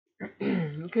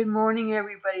Good morning,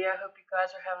 everybody. I hope you guys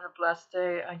are having a blessed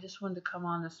day. I just wanted to come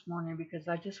on this morning because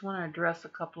I just want to address a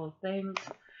couple of things.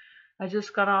 I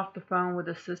just got off the phone with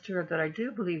a sister that I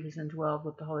do believe is indwelled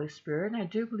with the Holy Spirit, and I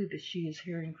do believe that she is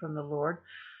hearing from the Lord.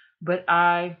 But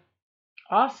I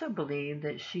also believe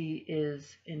that she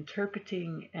is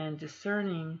interpreting and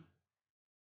discerning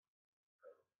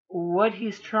what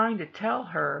He's trying to tell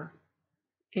her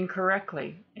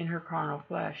incorrectly in her carnal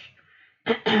flesh.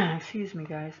 Excuse me,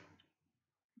 guys.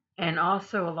 And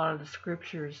also, a lot of the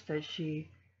scriptures that she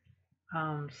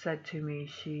said to me,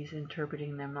 she's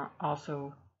interpreting them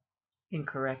also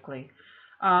incorrectly.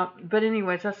 But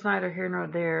anyways, that's neither here nor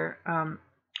there.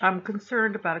 I'm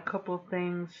concerned about a couple of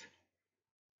things.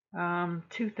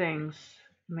 Two things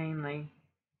mainly.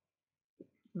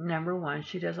 Number one,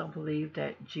 she doesn't believe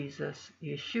that Jesus,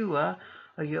 Yeshua,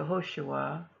 or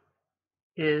Yehoshua,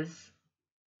 is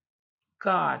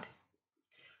God.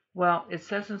 Well, it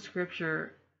says in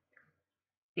Scripture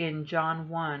in John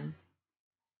 1,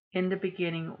 in the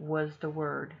beginning was the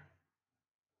Word,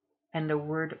 and the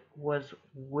Word was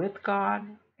with God,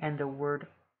 and the Word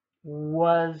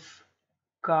was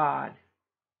God.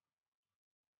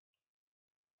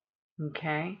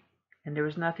 Okay? And there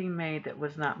was nothing made that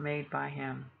was not made by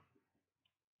Him.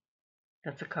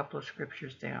 That's a couple of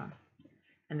scriptures down.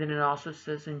 And then it also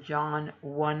says in John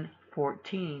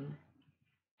 1:14,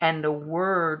 and the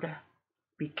Word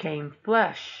became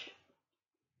flesh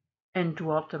and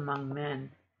dwelt among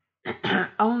men.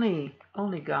 only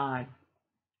God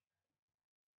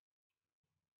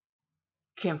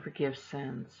can forgive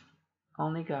sins.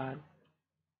 Only God.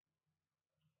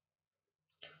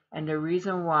 And the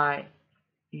reason why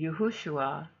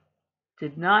Yahushua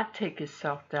did not take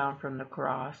himself down from the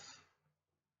cross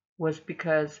was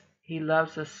because he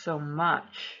loves us so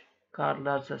much, God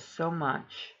loves us so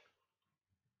much,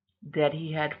 that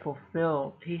he had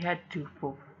to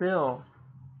fulfill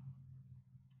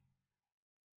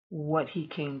what he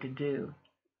came to do.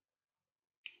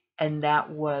 And that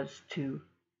was to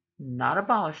not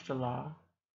abolish the law,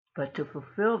 but to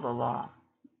fulfill the law.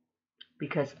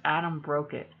 Because Adam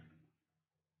broke it.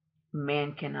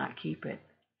 Man cannot keep it.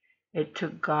 It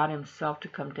took God himself to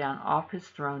come down off his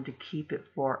throne to keep it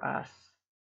for us.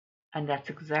 And that's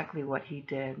exactly what he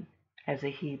did as a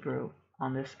Hebrew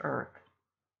on this earth.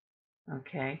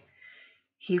 Okay?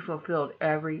 He fulfilled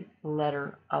every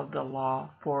letter of the law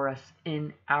for us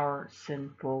in our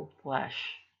sinful flesh.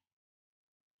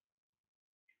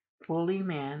 Fully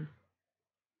man,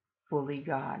 fully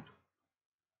God.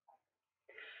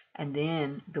 And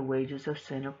then the wages of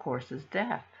sin, of course, is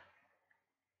death.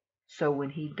 So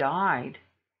when he died,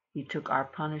 he took our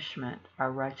punishment,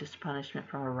 our righteous punishment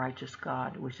from a righteous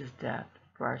God, which is death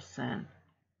for our sin.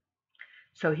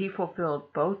 So he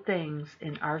fulfilled both things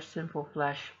in our sinful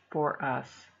flesh for us.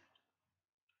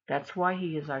 That's why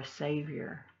he is our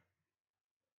Savior.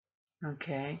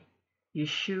 Okay?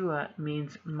 Yeshua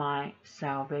means my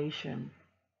salvation,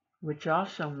 which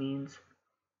also means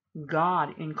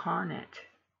God incarnate.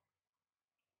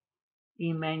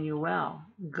 Emmanuel,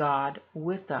 God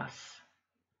with us.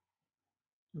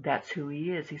 That's who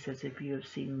he is. He says, if you have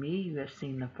seen me, you have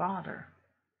seen the Father.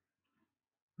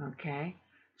 Okay?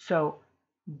 So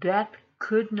death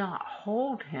could not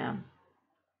hold him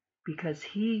because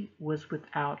he was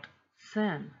without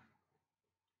sin.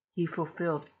 He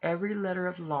fulfilled every letter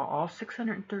of the law, all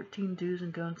 613 do's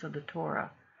and don'ts of the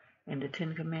Torah and the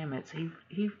Ten Commandments.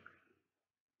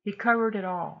 He covered it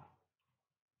all.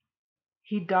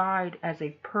 He died as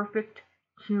a perfect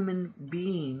human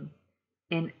being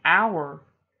in our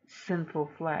sinful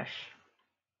flesh,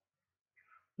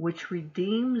 which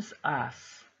redeems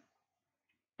us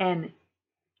and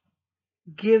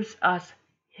gives us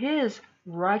his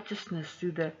righteousness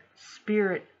through the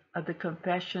spirit of the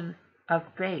confession of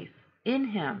faith in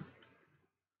him.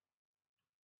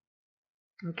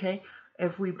 Okay?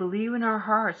 If we believe in our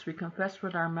hearts, we confess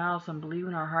with our mouths and believe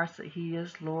in our hearts that he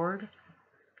is Lord,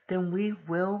 then we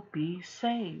will be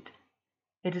saved.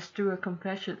 It is through a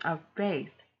confession of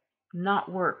faith,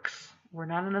 not works. We're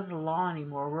not under the law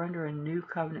anymore. We're under a new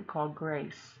covenant called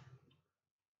grace.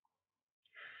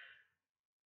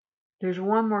 There's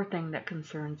one more thing that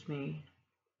concerns me,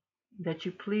 that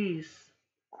you please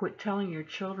quit telling your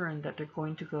children that they're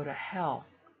going to go to hell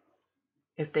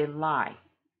if they lie.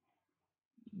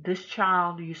 This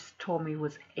child you told me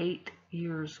was 8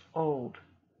 years old.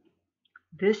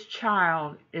 This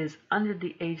child is under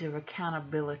the age of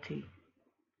accountability.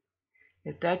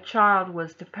 If that child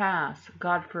was to pass,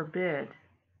 God forbid,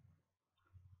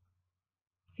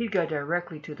 he'd go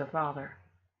directly to the Father,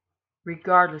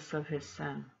 regardless of his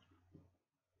sin.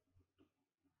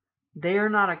 They are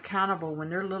not accountable when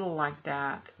they're little like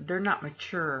that. They're not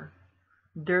mature.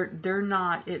 They're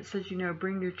not. It says,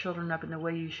 bring your children up in the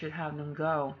way you should have them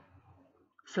go,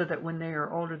 so that when they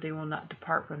are older, they will not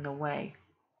depart from the way.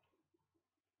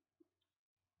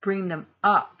 Bring them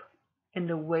up in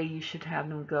the way you should have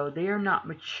them go. They are not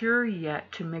mature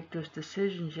yet to make those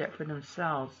decisions yet for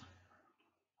themselves.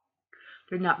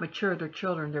 They're not mature. They're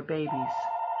children. They're babies.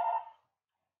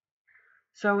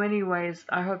 So anyways,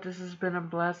 I hope this has been a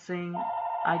blessing.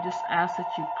 I just ask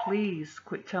that you please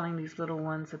quit telling these little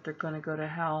ones that they're going to go to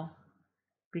hell,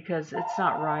 because it's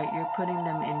not right. You're putting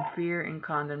them in fear and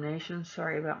condemnation.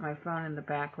 Sorry about my phone in the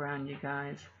background, you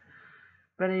guys.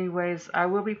 But anyways, I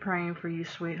will be praying for you,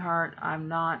 sweetheart. I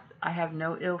have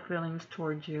no ill feelings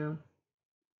towards you.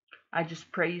 I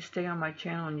just pray you stay on my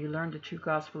channel and you learn the true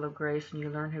gospel of grace, and you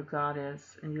learn who God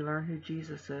is, and you learn who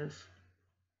Jesus is.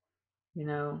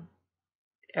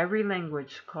 Every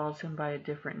language calls him by a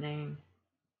different name.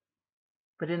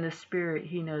 But in the spirit,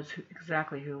 he knows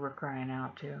exactly who we're crying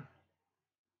out to.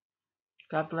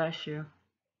 God bless you.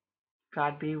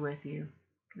 God be with you.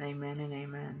 Amen and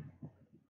amen.